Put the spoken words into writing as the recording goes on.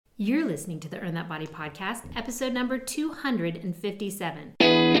You're listening to the Earn That Body podcast, episode number 257.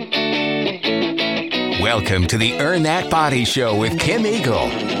 Welcome to the Earn That Body Show with Kim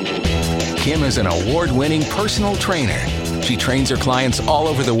Eagle. Kim is an award-winning personal trainer. She trains her clients all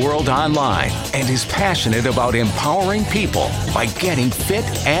over the world online and is passionate about empowering people by getting fit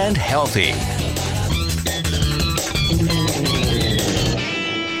and healthy.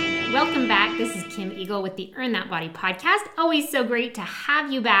 Welcome back. This is Kim Eagle with the Earn That Body podcast. Always so great to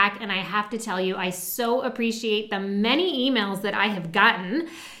have you back. And I have to tell you, I so appreciate the many emails that I have gotten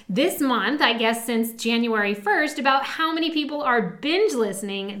this month, I guess since January 1st, about how many people are binge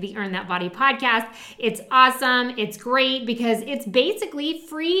listening the Earn That Body podcast. It's awesome. It's great because it's basically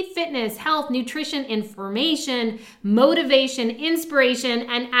free fitness, health, nutrition, information, motivation, inspiration,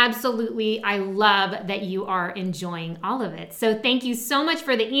 and absolutely, I love that you are enjoying all of it. So thank you so much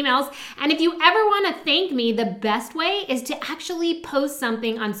for the emails. And if you ever want to thank me, the best way is to actually post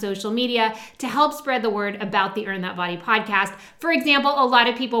something on social media to help spread the word about the Earn That Body podcast. For example, a lot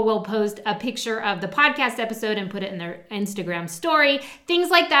of people will post a picture of the podcast episode and put it in their Instagram story.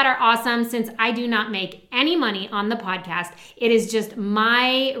 Things like that are awesome. Since I do not make any money on the podcast, it is just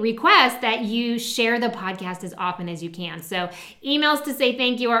my request that you share the podcast as often as you can. So emails to say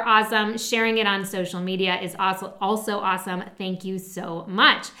thank you are awesome. Sharing it on social media is also awesome. Thank you so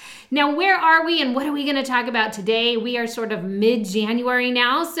much. Now, where are we and what are we going to talk about today? We are sort of mid-January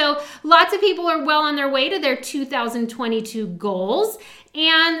now, so lots of people are well on their way to their 2022 goals.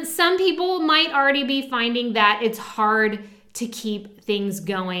 And some people might already be finding that it's hard to keep things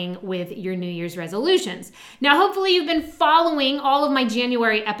going with your New Year's resolutions. Now, hopefully you've been following all of my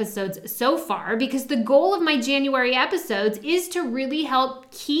January episodes so far, because the goal of my January episodes is to really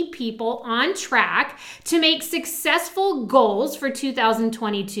help keep people on track to make successful goals for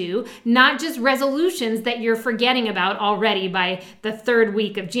 2022, not just resolutions that you're forgetting about already by the third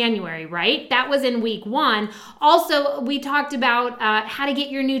week of January, right? That was in week 1. Also, we talked about how to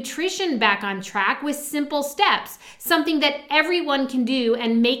get your nutrition back on track with simple steps, something that everyone can do,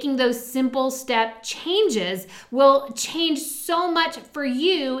 and making those simple step changes will change so much for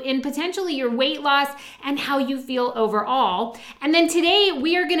you in potentially your weight loss and how you feel overall. And then today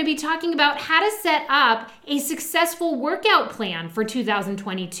we are going to be talking about how to set up a successful workout plan for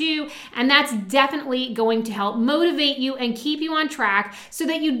 2022, and that's definitely going to help motivate you and keep you on track so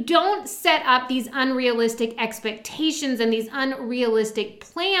that you don't set up these unrealistic expectations and these unrealistic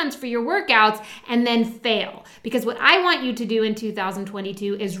plans for your workouts and then fail. Because what I want you to do in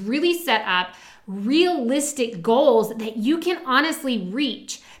 2022 is really set up realistic goals that you can honestly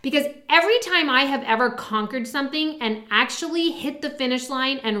reach. Because every time I have ever conquered something and actually hit the finish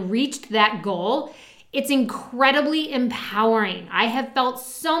line and reached that goal, it's incredibly empowering. I have felt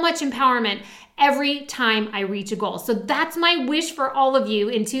so much empowerment every time I reach a goal. So that's my wish for all of you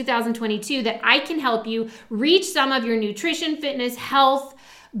in 2022, that I can help you reach some of your nutrition, fitness, health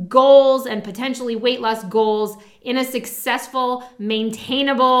goals, and potentially weight loss goals in a successful,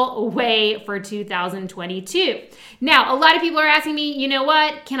 maintainable way for 2022. Now, a lot of people are asking me, you know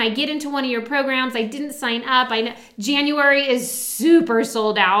what, can I get into one of your programs? I didn't sign up. I know January is super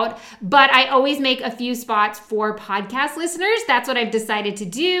sold out, but I always make a few spots for podcast listeners. That's what I've decided to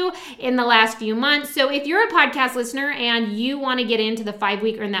do in the last few months. So if you're a podcast listener and you want to get into the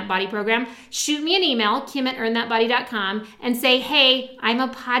 5-week Earn That Body program, shoot me an email, kim@earnthatbody.com, and say, hey, I'm a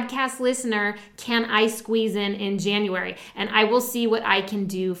podcast listener. Can I squeeze in January? And I will see what I can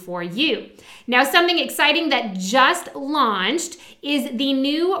do for you. Now, something exciting that just launched is the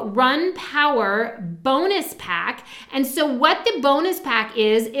new Run Power bonus pack. And so what the bonus pack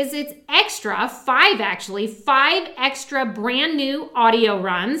is it's extra, 5 extra brand new audio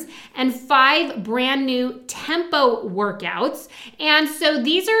runs and 5 brand new tempo workouts. And so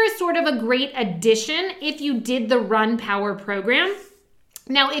these are sort of a great addition if you did the Run Power program.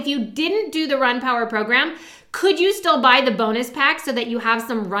 Now, if you didn't do the Run Power program, could you still buy the bonus pack so that you have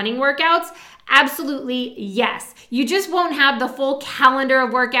some running workouts? Absolutely, yes. You just won't have the full calendar of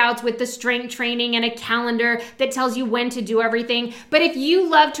workouts with the strength training and a calendar that tells you when to do everything. But if you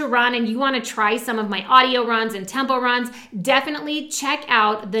love to run and you want to try some of my audio runs and tempo runs, definitely check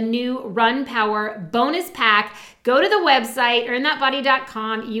out the new Run Power bonus pack. Go to the website,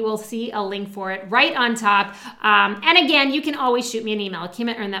 earnthatbody.com. You will see a link for it right on top. And again, you can always shoot me an email,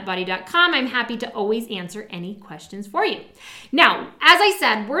 kim@earnthatbody.com. I'm happy to always answer any questions for you. Now, as I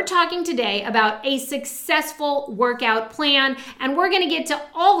said, we're talking today about a successful workout plan, and we're going to get to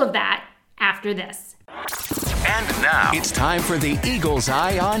all of that after this. And now, it's time for the Eagle's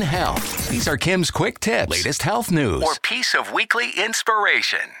Eye on Health. These are Kim's quick tips, latest health news, or piece of weekly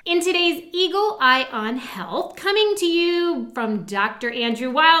inspiration. In today's Eagle Eye on Health, coming to you from Dr. Andrew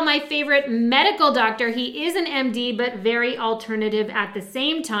Weil, my favorite medical doctor. He is an MD, but very alternative at the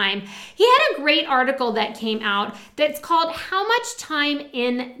same time. He had a great article that came out that's called How Much Time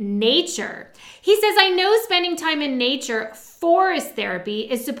in Nature? He says, I know spending time in nature, forest therapy,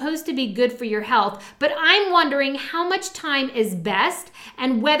 is supposed to be good for your health, but I'm wondering how much time is best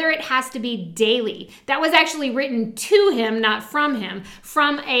and whether it has to be daily. That was actually written to him, not from him,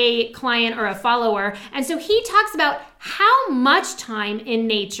 from a client or a follower. And so he talks about how much time in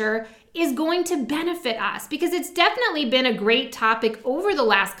nature is going to benefit us, because it's definitely been a great topic over the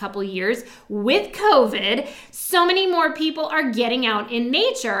last couple years with COVID. So many more people are getting out in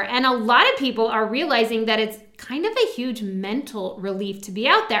nature, and a lot of people are realizing that it's kind of a huge mental relief to be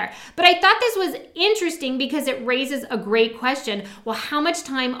out there. But I thought this was interesting because it raises a great question. Well, how much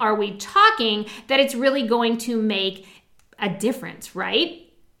time are we talking that it's really going to make a difference, right?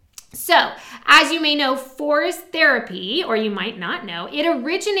 So, as you may know, forest therapy, or you might not know, it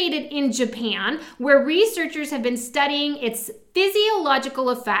originated in Japan, where researchers have been studying its physiological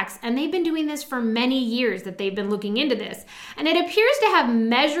effects, and they've been doing this for many years that they've been looking into this. And it appears to have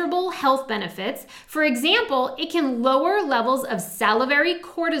measurable health benefits. For example, it can lower levels of salivary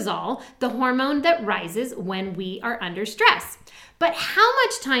cortisol, the hormone that rises when we are under stress. But how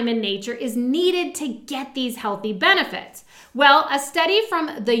much time in nature is needed to get these healthy benefits? Well, a study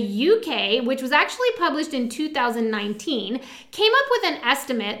from the UK, which was actually published in 2019, came up with an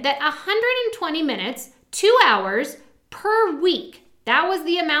estimate that 120 minutes, 2 hours per week. That was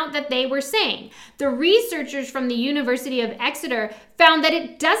the amount that they were saying. The researchers from the University of Exeter found that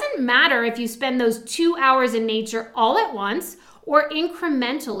it doesn't matter if you spend those 2 hours in nature all at once or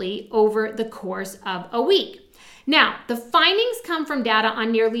incrementally over the course of a week. Now, the findings come from data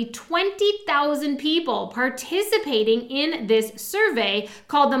on nearly 20,000 people participating in this survey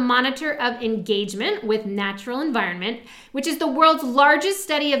called the Monitor of Engagement with Natural Environment, which is the world's largest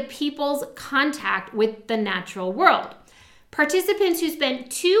study of people's contact with the natural world. Participants who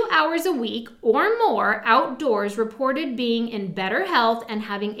spent 2 hours a week or more outdoors reported being in better health and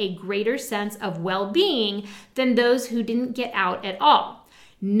having a greater sense of well-being than those who didn't get out at all.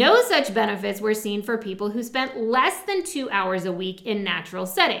 No such benefits were seen for people who spent less than 2 hours a week in natural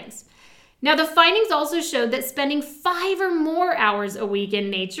settings. Now, the findings also showed that spending 5 or more hours a week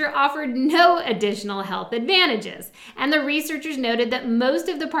in nature offered no additional health advantages. And the researchers noted that most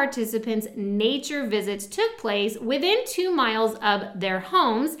of the participants' nature visits took place within 2 miles of their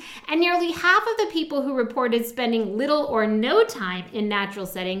homes, and nearly half of the people who reported spending little or no time in natural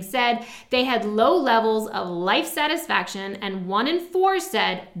settings said they had low levels of life satisfaction, and 1 in 4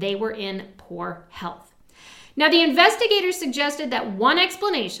 said they were in poor health. Now, the investigators suggested that one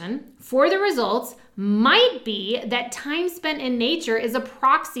explanation for the results might be that time spent in nature is a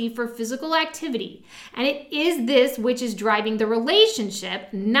proxy for physical activity. And it is this which is driving the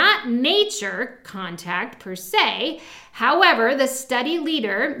relationship, not nature contact per se. However, the study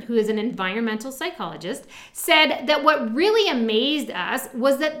leader, who is an environmental psychologist, said that what really amazed us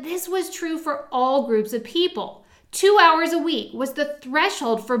was that this was true for all groups of people. 2 hours a week was the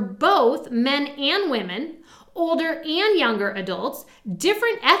threshold for both men and women, older and younger adults,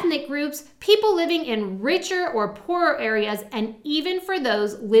 different ethnic groups, people living in richer or poorer areas, and even for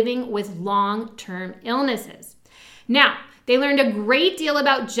those living with long-term illnesses. Now, they learned a great deal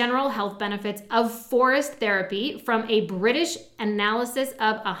about general health benefits of forest therapy from a British analysis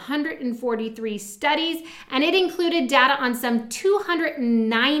of 143 studies, and it included data on some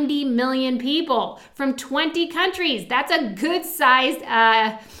 290 million people from 20 countries. That's a good-sized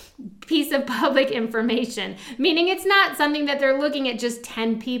piece of public information, meaning it's not something that they're looking at just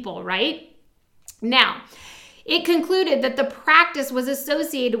 10 people, right? Now, it concluded that the practice was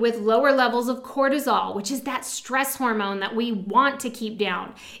associated with lower levels of cortisol, which is that stress hormone that we want to keep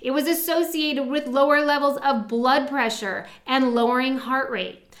down. It was associated with lower levels of blood pressure and lowering heart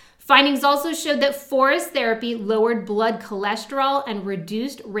rate. Findings also showed that forest therapy lowered blood cholesterol and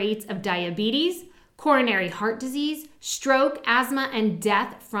reduced rates of diabetes, coronary heart disease, stroke, asthma, and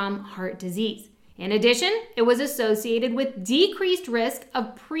death from heart disease. In addition, it was associated with decreased risk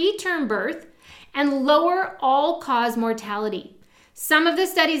of preterm birth and lower all-cause mortality. Some of the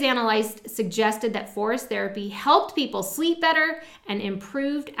studies analyzed suggested that forest therapy helped people sleep better and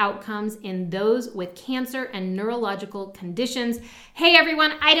improved outcomes in those with cancer and neurological conditions. Hey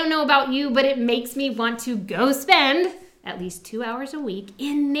everyone, I don't know about you, but it makes me want to go spend at least 2 hours a week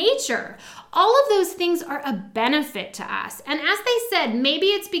in nature. All of those things are a benefit to us. And as they said, maybe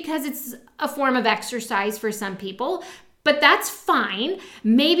it's because it's a form of exercise for some people, but that's fine.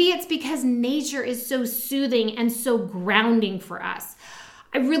 Maybe it's because nature is so soothing and so grounding for us.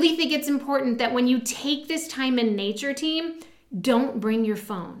 I really think it's important that when you take this time in nature, team, don't bring your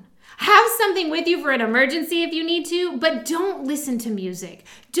phone. Have something with you for an emergency if you need to, but don't listen to music.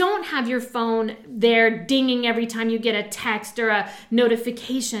 Don't have your phone there dinging every time you get a text or a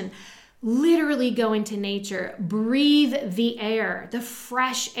notification. Literally go into nature, breathe the air, the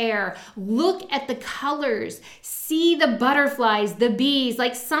fresh air, look at the colors, see the butterflies, the bees.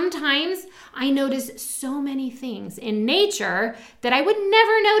 Like sometimes I notice so many things in nature that I would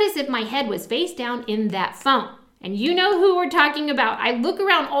never notice if my head was face down in that phone. And you know who we're talking about. I look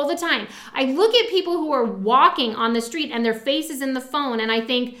around all the time. I look at people who are walking on the street and their face is in the phone, and I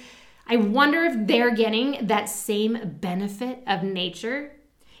think, I wonder if they're getting that same benefit of nature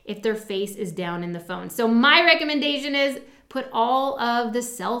if their face is down in the phone. So my recommendation is put all of the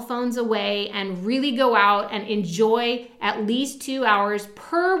cell phones away and really go out and enjoy at least 2 hours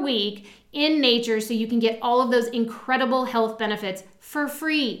per week in nature so you can get all of those incredible health benefits for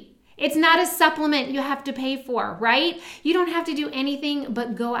free. It's not a supplement you have to pay for, right? You don't have to do anything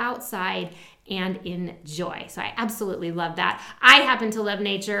but go outside and enjoy. So I absolutely love that. I happen to love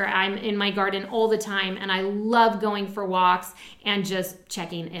nature. I'm in my garden all the time, and I love going for walks and just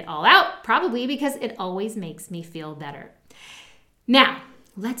checking it all out, probably because it always makes me feel better. Now,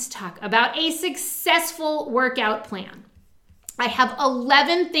 let's talk about a successful workout plan. I have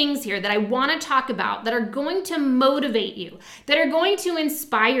 11 things here that I want to talk about that are going to motivate you, that are going to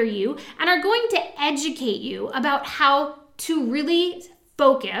inspire you, and are going to educate you about how to really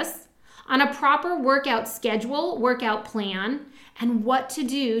focus on a proper workout schedule, workout plan, and what to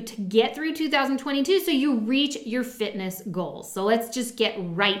do to get through 2022 so you reach your fitness goals. So let's just get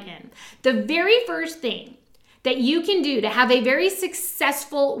right in. The very first thing that you can do to have a very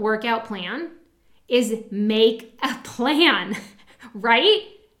successful workout plan is make a plan, right?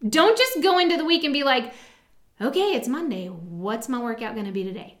 Don't just go into the week and be like, okay, it's Monday. What's my workout going to be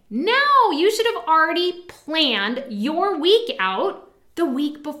today? No, you should have already planned your week out the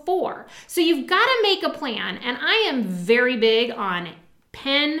week before. So you've got to make a plan. And I am very big on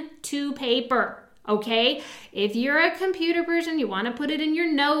pen to paper. Okay? If you're a computer person, you want to put it in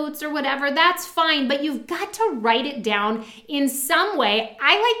your notes or whatever, that's fine, but you've got to write it down in some way.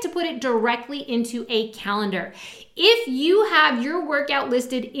 I like to put it directly into a calendar. If you have your workout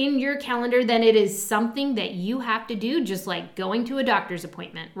listed in your calendar, then it is something that you have to do, just like going to a doctor's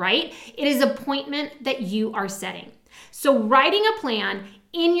appointment, right? It is an appointment that you are setting. So writing a plan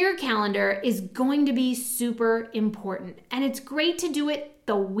in your calendar is going to be super important. And it's great to do it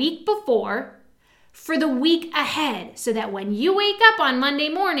the week before for the week ahead so that when you wake up on Monday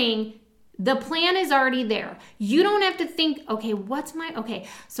morning, the plan is already there. You don't have to think, okay,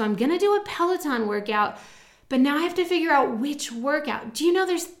 so I'm going to do a Peloton workout, but now I have to figure out which workout. Do you know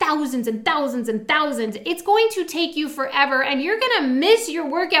there's thousands and thousands and thousands? It's going to take you forever and you're going to miss your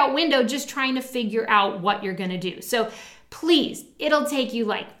workout window just trying to figure out what you're going to do. So please, it'll take you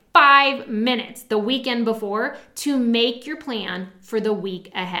like 5 minutes the weekend before to make your plan for the week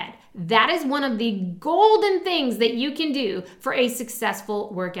ahead. That is one of the golden things that you can do for a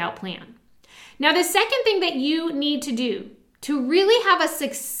successful workout plan. Now, the second thing that you need to do to really have a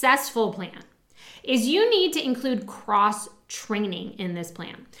successful plan is you need to include cross training in this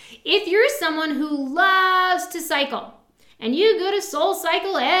plan. If you're someone who loves to cycle and you go to Soul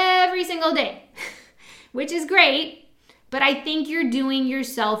Cycle every single day, which is great, but I think you're doing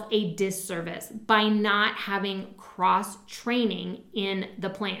yourself a disservice by not having cross training in the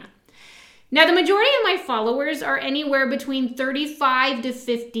plan. Now, the majority of my followers are anywhere between 35 to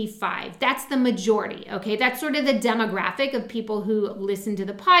 55. That's the majority, okay? That's sort of the demographic of people who listen to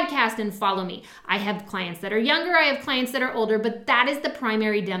the podcast and follow me. I have clients that are younger, I have clients that are older, but that is the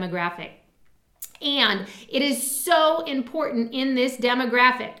primary demographic. And it is so important in this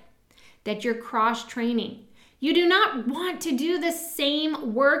demographic that you're cross-training. You do not want to do the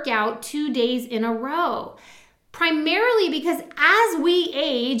same workout 2 days in a row. Primarily because as we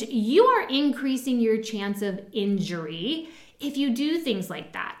age, you are increasing your chance of injury if you do things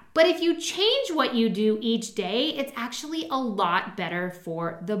like that. But if you change what you do each day, it's actually a lot better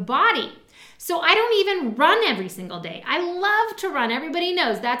for the body. So I don't even run every single day. I love to run. Everybody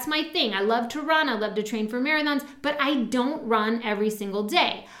knows that's my thing. I love to run. I love to train for marathons, but I don't run every single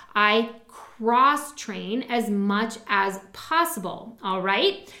day. I cross-train as much as possible, all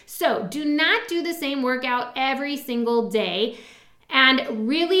right? So do not do the same workout every single day And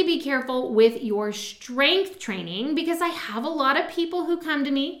really be careful with your strength training, because I have a lot of people who come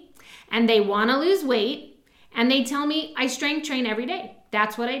to me and they want to lose weight and they tell me I strength train every day.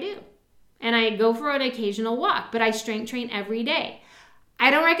 That's what I do. And I go for an occasional walk, but I strength train every day.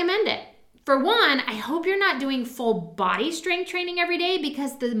 I don't recommend it. For one, I hope you're not doing full body strength training every day,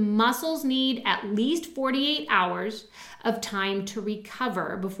 because the muscles need at least 48 hours of time to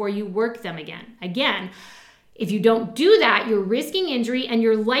recover before you work them again. Again, if you don't do that, you're risking injury and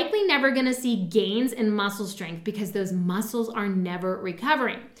you're likely never going to see gains in muscle strength, because those muscles are never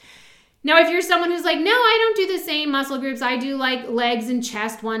recovering. Now, if you're someone who's like, no, I don't do the same muscle groups. I do like legs and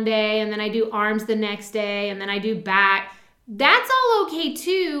chest one day, and then I do arms the next day, and then I do back. That's all okay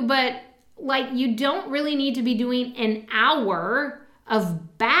too, but you don't really need to be doing an hour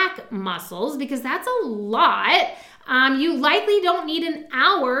of back muscles, because that's a lot. You likely don't need an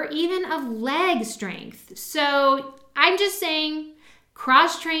hour even of leg strength. So I'm just saying,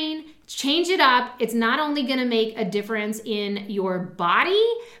 cross train, change it up. It's not only going to make a difference in your body,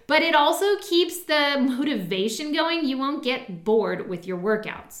 but it also keeps the motivation going. You won't get bored with your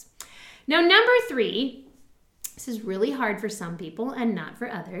workouts. Now, number 3, this is really hard for some people and not for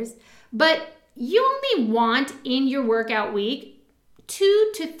others, but you only want in your workout week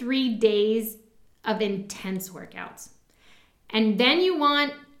 2 to 3 days of intense workouts. And then you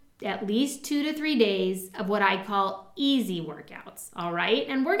want at least 2 to 3 days of what I call easy workouts, all right?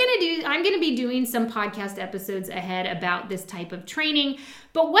 And I'm gonna be doing some podcast episodes ahead about this type of training,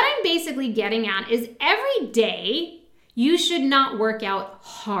 but what I'm basically getting at is every day you should not work out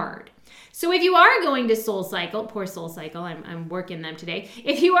hard. So if you are going to SoulCycle, poor SoulCycle, I'm working them today.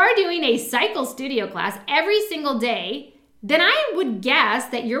 If you are doing a Cycle Studio class every single day, then I would guess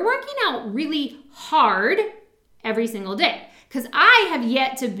that you're working out really hard every single day. Because I have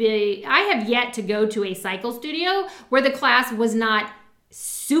yet to go to a Cycle Studio where the class was not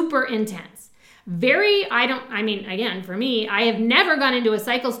super intense. Again, for me, I have never gone into a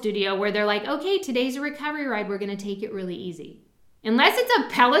Cycle Studio where they're like, okay, today's a recovery ride, we're gonna take it really easy. Unless it's a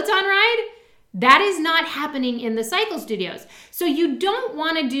Peloton ride, that is not happening in the Cycle Studios. So you don't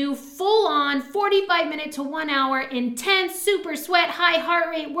want to do full-on 45-minute to 1 hour intense, super sweat, high heart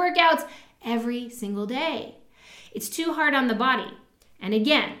rate workouts every single day. It's too hard on the body. And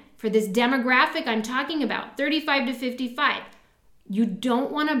again, for this demographic I'm talking about, 35 to 55, you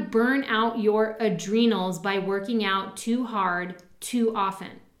don't want to burn out your adrenals by working out too hard too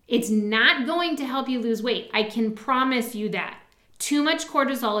often. It's not going to help you lose weight. I can promise you that. Too much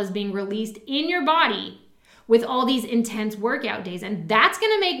cortisol is being released in your body with all these intense workout days, and that's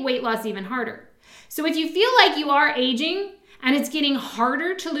going to make weight loss even harder. So if you feel like you are aging and it's getting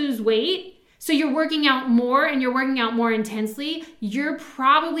harder to lose weight, so you're working out more and you're working out more intensely, you're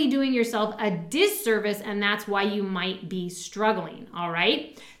probably doing yourself a disservice, and that's why you might be struggling, all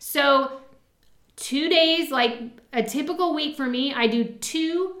right? So 2 days, like a typical week for me, I do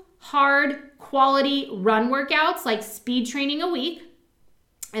 2 hard quality run workouts, like speed training a week,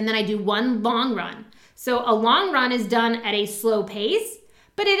 and then I do 1 long run. So a long run is done at a slow pace,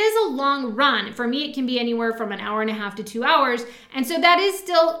 but it is a long run. For me, it can be anywhere from 1.5 hours to 2 hours, and so that is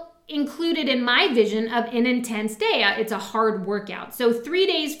still included in my vision of an intense day. It's a hard workout. So 3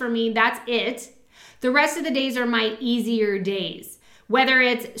 days for me, that's it. The rest of the days are my easier days. Whether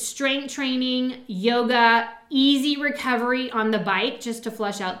it's strength training, yoga, easy recovery on the bike just to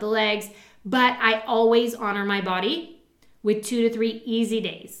flush out the legs, but I always honor my body with 2 to 3 easy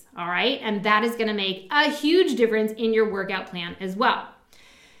days, all right? And that is gonna make a huge difference in your workout plan as well.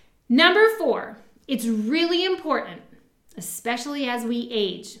 Number 4, it's really important, especially as we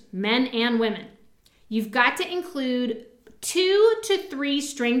age, men and women. You've got to include 2 to 3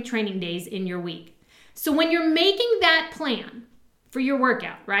 strength training days in your week. So when you're making that plan for your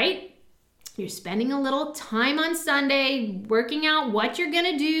workout, right? You're spending a little time on Sunday working out what you're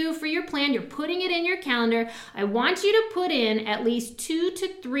going to do for your plan. You're putting it in your calendar. I want you to put in at least 2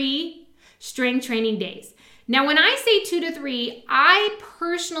 to 3 strength training days. Now, when I say 2 to 3, I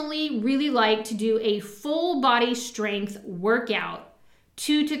personally really like to do a full body strength workout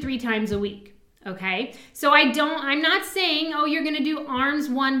 2 to 3 times a week. Okay? So I'm not saying, oh, you're going to do arms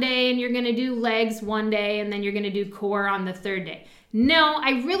one day and you're going to do legs one day and then you're going to do core on the 3rd day. No,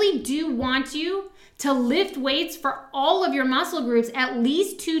 I really do want you to lift weights for all of your muscle groups at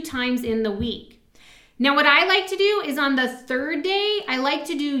least 2 times in the week. Now, what I like to do is on the 3rd day, I like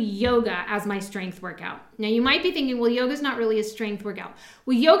to do yoga as my strength workout. Now, you might be thinking, well, yoga's not really a strength workout.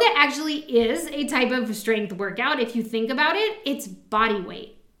 Well, yoga actually is a type of strength workout. If you think about it, it's body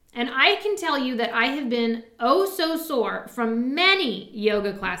weight. And I can tell you that I have been oh so sore from many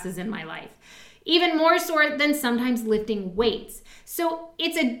yoga classes in my life. even more so than sometimes lifting weights. So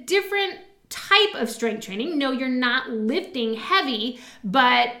it's a different type of strength training. No, you're not lifting heavy,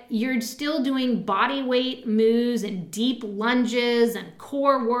 but you're still doing body weight moves and deep lunges and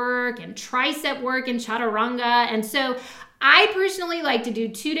core work and tricep work and chaturanga. And so I personally like to do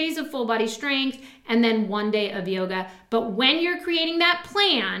 2 days of full body strength and then 1 day of yoga. But when you're creating that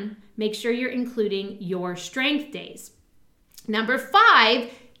plan, make sure you're including your strength days. Number 5,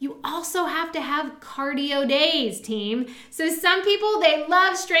 you also have to have cardio days, team. So some people, they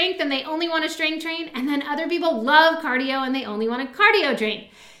love strength and they only want to strength train, and then other people love cardio and they only want to cardio train.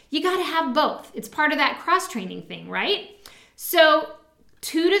 You got to have both. It's part of that cross-training thing, right? So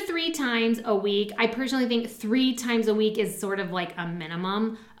 2 to 3 times a week. I personally think 3 times a week is sort of like a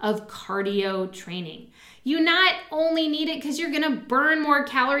minimum of cardio training. You not only need it because you're going to burn more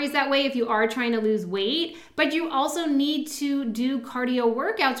calories that way if you are trying to lose weight, but you also need to do cardio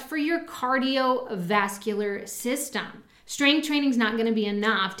workouts for your cardiovascular system. Strength training is not going to be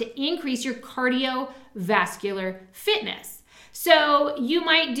enough to increase your cardiovascular fitness. So you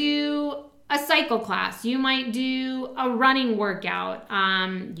might do a cycle class, you might do a running workout,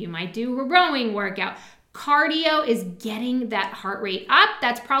 you might do a rowing workout. Cardio is getting that heart rate up.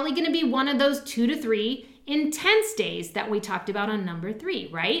 That's probably going to be one of those 2 to 3 intense days that we talked about on number 3,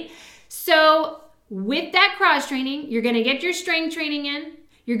 right? So with that cross training, you're going to get your strength training in,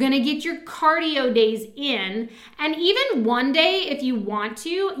 you're going to get your cardio days in, and even one day, if you want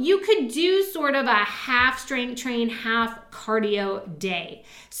to, you could do sort of a half strength train, half cardio day.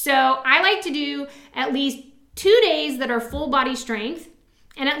 So I like to do at least 2 days that are full body strength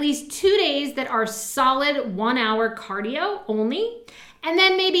and at least 2 days that are solid 1 hour cardio only. And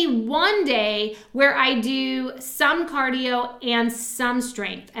then maybe 1 day where I do some cardio and some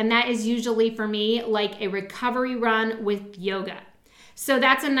strength. And that is usually for me like a recovery run with yoga. So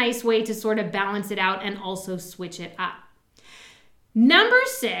that's a nice way to sort of balance it out and also switch it up. Number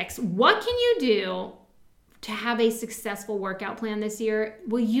 6, what can you do to have a successful workout plan this year?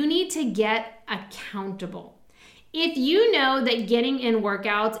 Well, you need to get accountable. If you know that getting in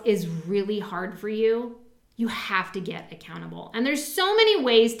workouts is really hard for you, you have to get accountable. And there's so many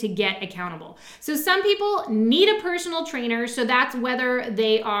ways to get accountable. So some people need a personal trainer. So that's whether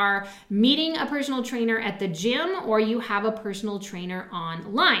they are meeting a personal trainer at the gym or you have a personal trainer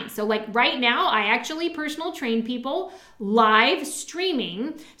online. So like right now, I actually personal train people live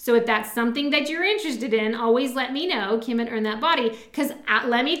streaming. So if that's something that you're interested in, always let me know, Kim at Earn That Body. Because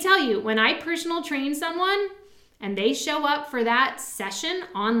let me tell you, when I personal train someone and they show up for that session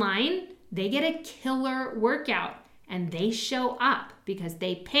online, they get a killer workout and they show up because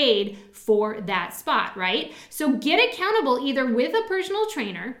they paid for that spot, right? So get accountable either with a personal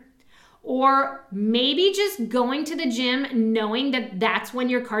trainer or maybe just going to the gym knowing that that's when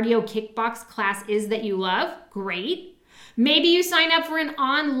your cardio kickbox class is that you love. Great. Maybe you sign up for an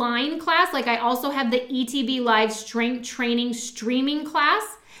online class. Like I also have the ETB Live Strength Training streaming class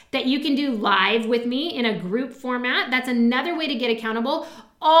that you can do live with me in a group format. That's another way to get accountable.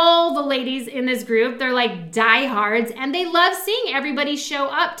 All the ladies in this group, they're like diehards and they love seeing everybody show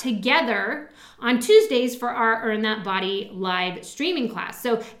up together on Tuesdays for our Earn That Body live streaming class.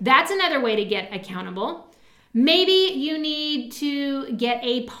 So that's another way to get accountable. Maybe you need to get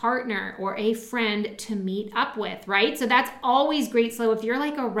a partner or a friend to meet up with, right? So that's always great. So if you're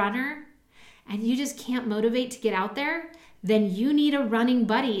like a runner and you just can't motivate to get out there, then you need a running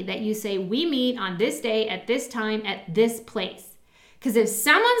buddy that you say, we meet on this day at this time at this place. Because if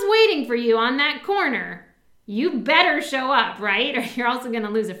someone's waiting for you on that corner, you better show up, right? Or you're also going to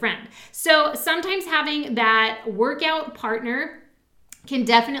lose a friend. So sometimes having that workout partner can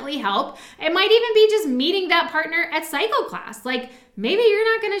definitely help. It might even be just meeting that partner at cycle class. Like maybe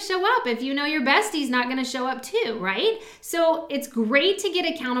you're not going to show up if you know your bestie's not going to show up too, right? So it's great to get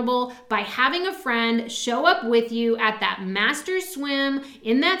accountable by having a friend show up with you at that master swim,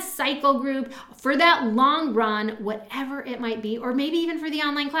 in that cycle group, for that long run, whatever it might be, or maybe even for the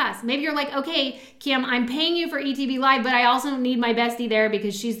online class. Maybe you're like, okay, Kim, I'm paying you for ETB Live, but I also need my bestie there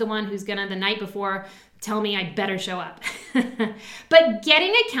because she's the one who's gonna, the night before, tell me I better show up. But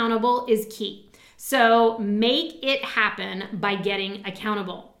getting accountable is key. So make it happen by getting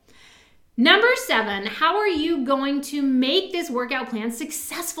accountable. Number 7, how are you going to make this workout plan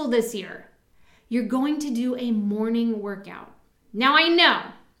successful this year? You're going to do a morning workout. Now I know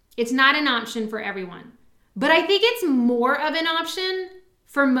it's not an option for everyone, but I think it's more of an option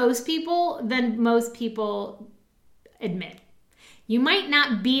for most people than most people admit. You might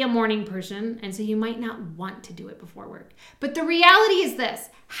not be a morning person, and so you might not want to do it before work. But the reality is this: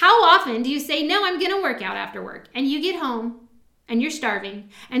 how often do you say, no, I'm going to work out after work, and you get home and you're starving,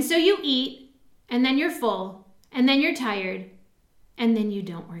 and so you eat, and then you're full, and then you're tired, and then you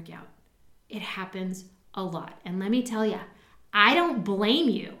don't work out. It happens a lot. And let me tell you, I don't blame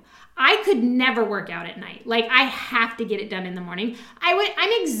you. I could never work out at night. Like, I have to get it done in the morning.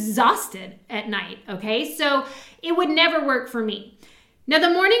 I'm exhausted at night, okay? So it would never work for me. Now, the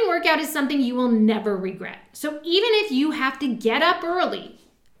morning workout is something you will never regret. So even if you have to get up early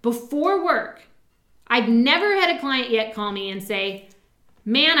before work, I've never had a client yet call me and say,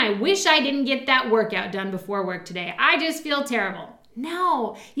 man, I wish I didn't get that workout done before work today. I just feel terrible.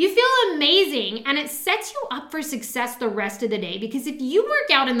 No, you feel amazing, and it sets you up for success the rest of the day, because if you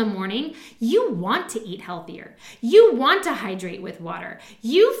work out in the morning, you want to eat healthier. You want to hydrate with water.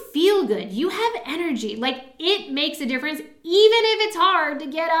 You feel good. You have energy. Like, it makes a difference, even if it's hard to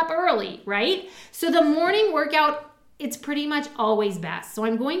get up early, right? So the morning workout, it's pretty much always best. So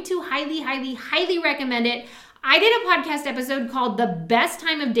I'm going to highly, highly, highly recommend it. I did a podcast episode called The Best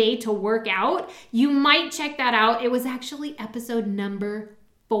Time of Day to Work Out. You might check that out. It was actually episode number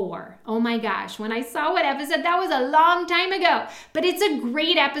 4. Oh my gosh, when I saw what episode, that was a long time ago. But it's a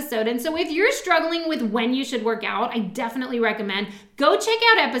great episode. And so if you're struggling with when you should work out, I definitely recommend go check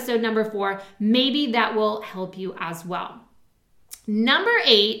out episode number 4. Maybe that will help you as well. Number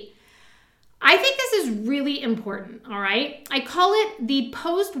 8, I think this is really important, all right? I call it the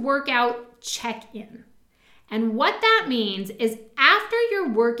post-workout check-in. And what that means is after your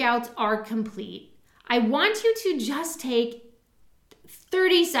workouts are complete, I want you to just take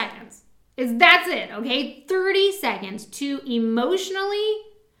 30 seconds. That's it, okay? 30 seconds to emotionally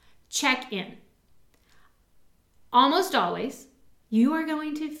check in. Almost always, you are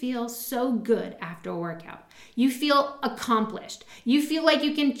going to feel so good after a workout. You feel accomplished. You feel like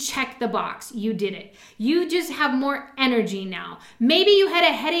you can check the box. You did it. You just have more energy now. Maybe you had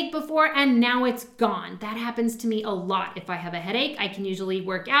a headache before and now it's gone. That happens to me a lot. If I have a headache, I can usually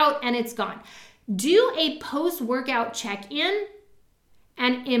work out and it's gone. Do a post-workout check-in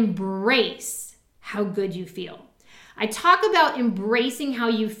and embrace how good you feel. I talk about embracing how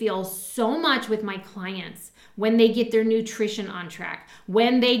you feel so much with my clients. When they get their nutrition on track,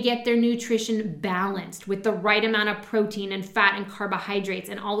 when they get their nutrition balanced with the right amount of protein and fat and carbohydrates,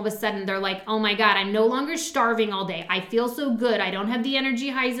 and all of a sudden they're like, oh my God, I'm no longer starving all day. I feel so good. I don't have the energy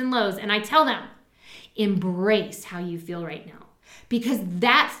highs and lows. And I tell them, embrace how you feel right now, because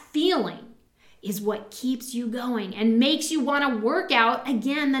that feeling is what keeps you going and makes you want to work out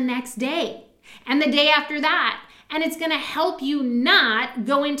again the next day and the day after that. And it's going to help you not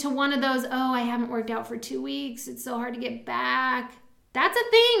go into one of those, oh, I haven't worked out for 2 weeks. It's so hard to get back. That's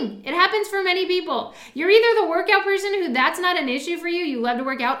a thing. It happens for many people. You're either the workout person who that's not an issue for you, you love to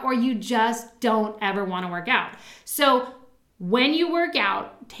work out, or you just don't ever want to work out. So when you work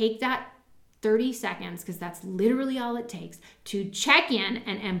out, take that 30 seconds, because that's literally all it takes, to check in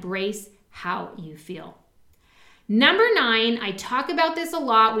and embrace how you feel. Number 9, I talk about this a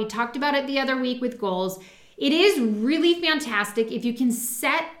lot. We talked about it the other week with goals. It is really fantastic if you can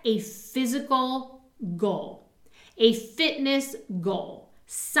set a physical goal, a fitness goal,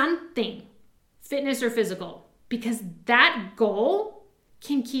 something, fitness or physical, because that goal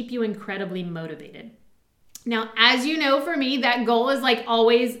can keep you incredibly motivated. Now, as you know, for me, that goal is like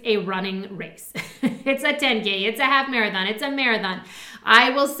always a running race. It's a 10K, it's a half marathon, it's a marathon.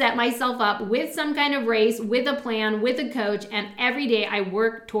 I will set myself up with some kind of race, with a plan, with a coach, and every day I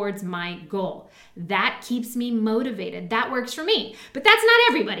work towards my goal. That keeps me motivated. That works for me. But that's not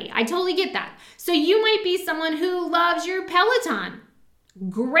everybody. I totally get that. So you might be someone who loves your Peloton.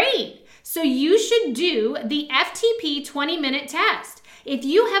 Great. So you should do the FTP 20-minute test. If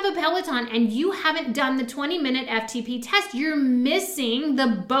you have a Peloton and you haven't done the 20-minute FTP test, you're missing the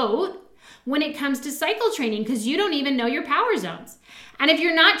boat when it comes to cycle training, because you don't even know your power zones. And if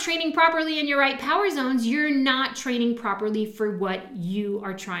you're not training properly in your right power zones, you're not training properly for what you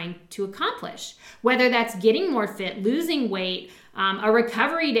are trying to accomplish. Whether that's getting more fit, losing weight, a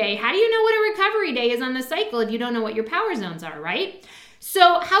recovery day. How do you know what a recovery day is on the cycle if you don't know what your power zones are, right?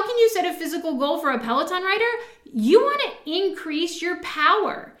 So how can you set a physical goal for a Peloton rider? You want to increase your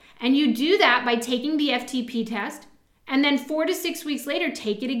power. And you do that by taking the FTP test, and then 4 to 6 weeks later,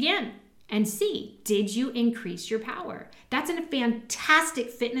 take it again and see, did you increase your power? That's a fantastic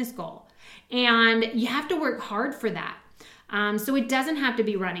fitness goal. And you have to work hard for that. So it doesn't have to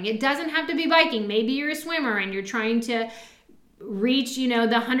be running. It doesn't have to be biking. Maybe you're a swimmer and you're trying to reach, the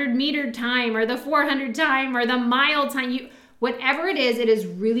 100-meter time or the 400 time or the mile time. Whatever it is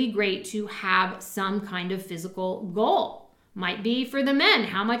really great to have some kind of physical goal. Might be for the men,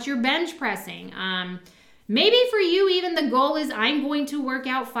 how much you're bench pressing. Maybe for you, even the goal is I'm going to work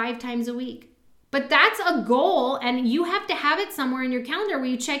out 5 times a week. But that's a goal, and you have to have it somewhere in your calendar where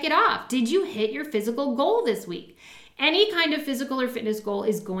you check it off. Did you hit your physical goal this week? Any kind of physical or fitness goal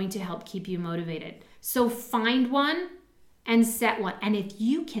is going to help keep you motivated. So find one and set one. And if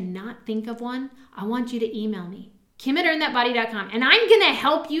you cannot think of one, I want you to email me, Kim@earnthatbody.com, and I'm going to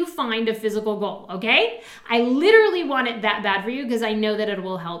help you find a physical goal, okay? I literally want it that bad for you because I know that it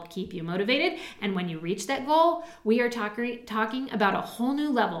will help keep you motivated. And when you reach that goal, we are talking about a whole new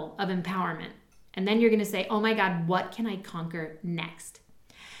level of empowerment. And then you're going to say, oh my God, what can I conquer next?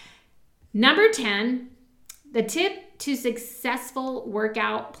 Number 10, the tip to successful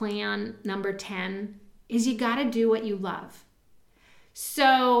workout plan, number 10, is you got to do what you love.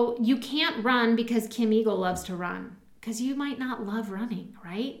 So you can't run because Kim Eagle loves to run, because you might not love running,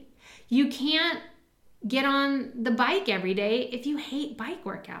 right? You can't get on the bike every day if you hate bike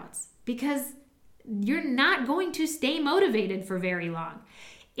workouts, because you're not going to stay motivated for very long.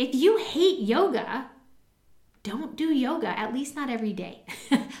 If you hate yoga, don't do yoga, at least not every day.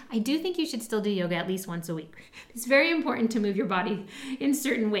 I do think you should still do yoga at least once a week. It's very important to move your body in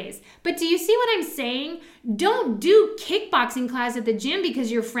certain ways. But do you see what I'm saying? Don't do kickboxing class at the gym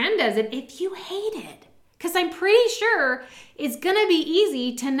because your friend does it if you hate it. Because I'm pretty sure it's going to be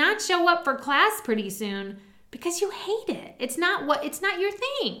easy to not show up for class pretty soon because you hate it. It's not your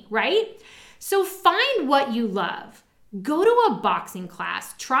thing, right? So find what you love. Go to a boxing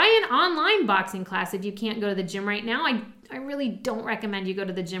class. Try an online boxing class if you can't go to the gym right now. I really don't recommend you go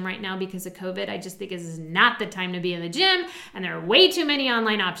to the gym right now because of COVID. I just think this is not the time to be in the gym, and there are way too many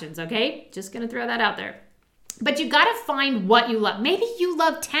online options, okay? Just gonna throw that out there. But you gotta find what you love. Maybe you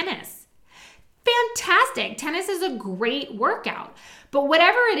love tennis. Fantastic. Tennis is a great workout. But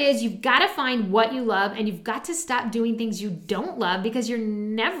whatever it is, you've got to find what you love, and you've got to stop doing things you don't love, because you're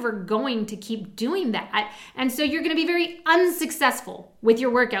never going to keep doing that. And so you're going to be very unsuccessful with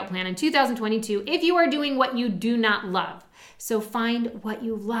your workout plan in 2022 if you are doing what you do not love. So find what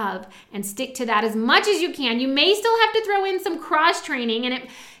you love and stick to that as much as you can. You may still have to throw in some cross training, and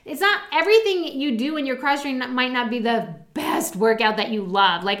it's not everything you do in your cross training that might not be the best workout that you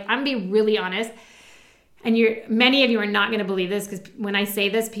love. Like, I'm going to be really honest. And many of you are not going to believe this, because when I say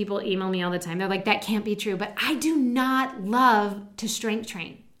this, people email me all the time. They're like, that can't be true. But I do not love to strength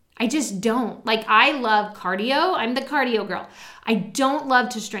train. I just don't. Like, I love cardio. I'm the cardio girl. I don't love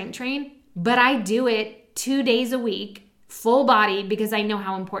to strength train, but I do it 2 days a week, full body, because I know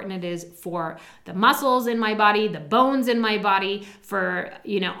how important it is for the muscles in my body, the bones in my body, for,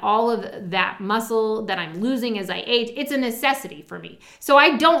 all of that muscle that I'm losing as I age. It's a necessity for me. So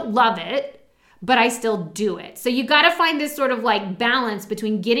I don't love it, but I still do it. So you got to find this sort of like balance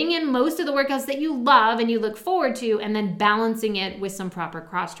between getting in most of the workouts that you love and you look forward to, and then balancing it with some proper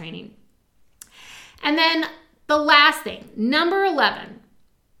cross training. And then the last thing, number 11,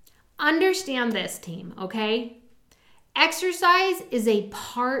 understand this, team, okay? Exercise is a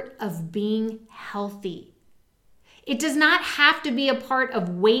part of being healthy. It does not have to be a part of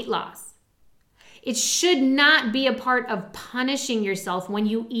weight loss. It should not be a part of punishing yourself when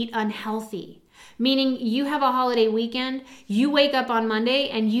you eat unhealthy. Meaning, you have a holiday weekend, you wake up on Monday,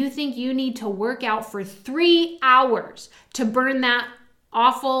 and you think you need to work out for 3 hours to burn that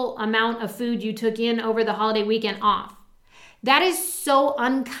awful amount of food you took in over the holiday weekend off. That is so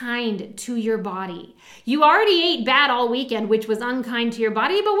unkind to your body. You already ate bad all weekend, which was unkind to your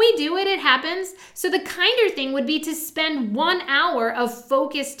body, but we do it, it happens. So the kinder thing would be to spend 1 hour of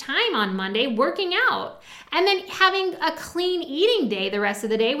focused time on Monday working out, and then having a clean eating day the rest of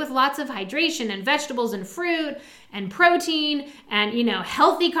the day with lots of hydration and vegetables and fruit and protein and,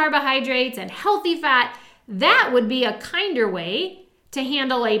 healthy carbohydrates and healthy fat. That would be a kinder way to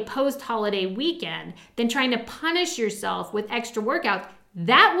handle a post-holiday weekend than trying to punish yourself with extra workouts.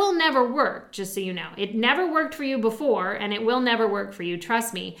 That will never work, just so you know. It never worked for you before, and it will never work for you,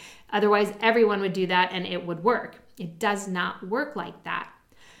 trust me. Otherwise, everyone would do that and it would work. It does not work like that.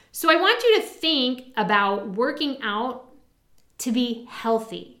 So I want you to think about working out to be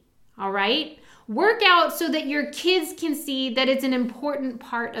healthy, all right? Work out so that your kids can see that it's an important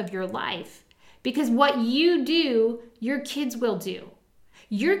part of your life. Because what you do, your kids will do.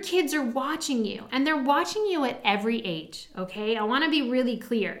 Your kids are watching you, and they're watching you at every age, okay? I want to be really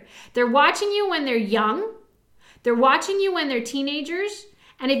clear. They're watching you when they're young. They're watching you when they're teenagers.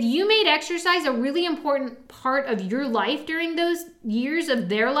 And if you made exercise a really important part of your life during those years of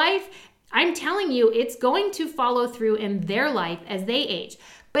their life, I'm telling you, it's going to follow through in their life as they age.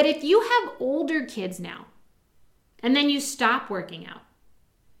 But if you have older kids now, and then you stop working out,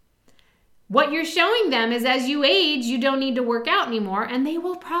 what you're showing them is as you age, you don't need to work out anymore, and they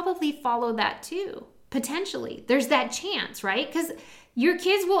will probably follow that too, potentially. There's that chance, right? Because Your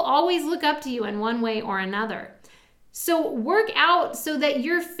kids will always look up to you in one way or another. So work out so that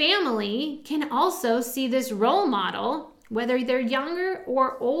your family can also see this role model, whether they're younger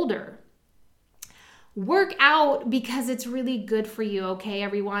or older. Work out because it's really good for you, okay,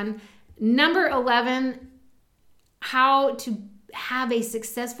 everyone? Number 11, how to have a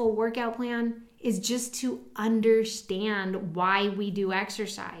successful workout plan is just to understand why we do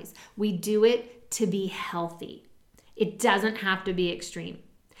exercise. We do it to be healthy. It doesn't have to be extreme.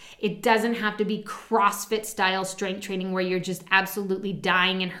 It doesn't have to be CrossFit style strength training where you're just absolutely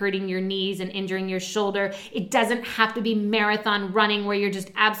dying and hurting your knees and injuring your shoulder. It doesn't have to be marathon running where you're just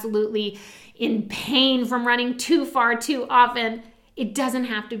absolutely in pain from running too far too often. It doesn't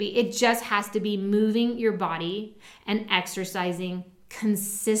have to be. It just has to be moving your body and exercising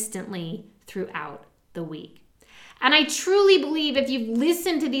consistently throughout the week. And I truly believe if you've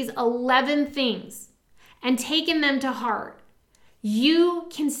listened to these 11 things and taken them to heart, you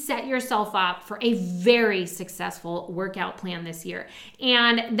can set yourself up for a very successful workout plan this year.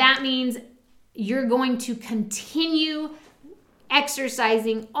 And that means you're going to continue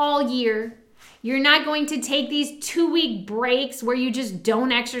exercising all year. You're not going to take these 2-week breaks where you just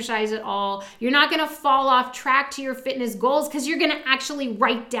don't exercise at all. You're not going to fall off track to your fitness goals because you're going to actually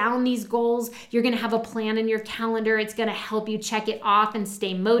write down these goals. You're going to have a plan in your calendar. It's going to help you check it off and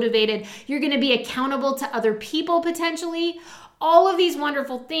stay motivated. You're going to be accountable to other people potentially. All of these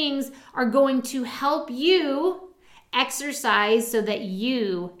wonderful things are going to help you exercise so that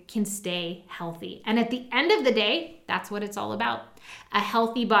you can stay healthy. And at the end of the day, that's what it's all about. A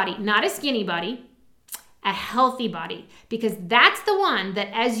healthy body, not a skinny body, a healthy body, because that's the one that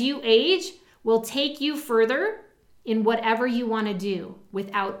as you age will take you further in whatever you want to do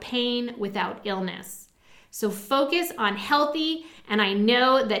without pain, without illness. So focus on healthy, and I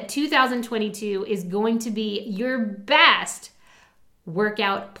know that 2022 is going to be your best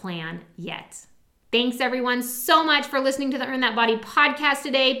workout plan yet. Thanks everyone so much for listening to the Earn That Body podcast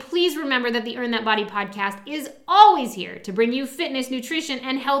today. Please remember that the Earn That Body podcast is always here to bring you fitness, nutrition,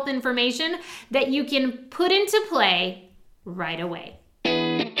 and health information that you can put into play right away.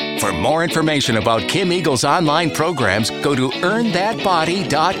 For more information about Kim Eagle's online programs, go to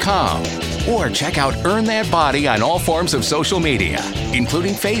earnthatbody.com or check out Earn That Body on all forms of social media,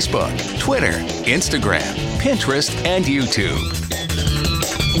 including Facebook, Twitter, Instagram, Pinterest, and YouTube.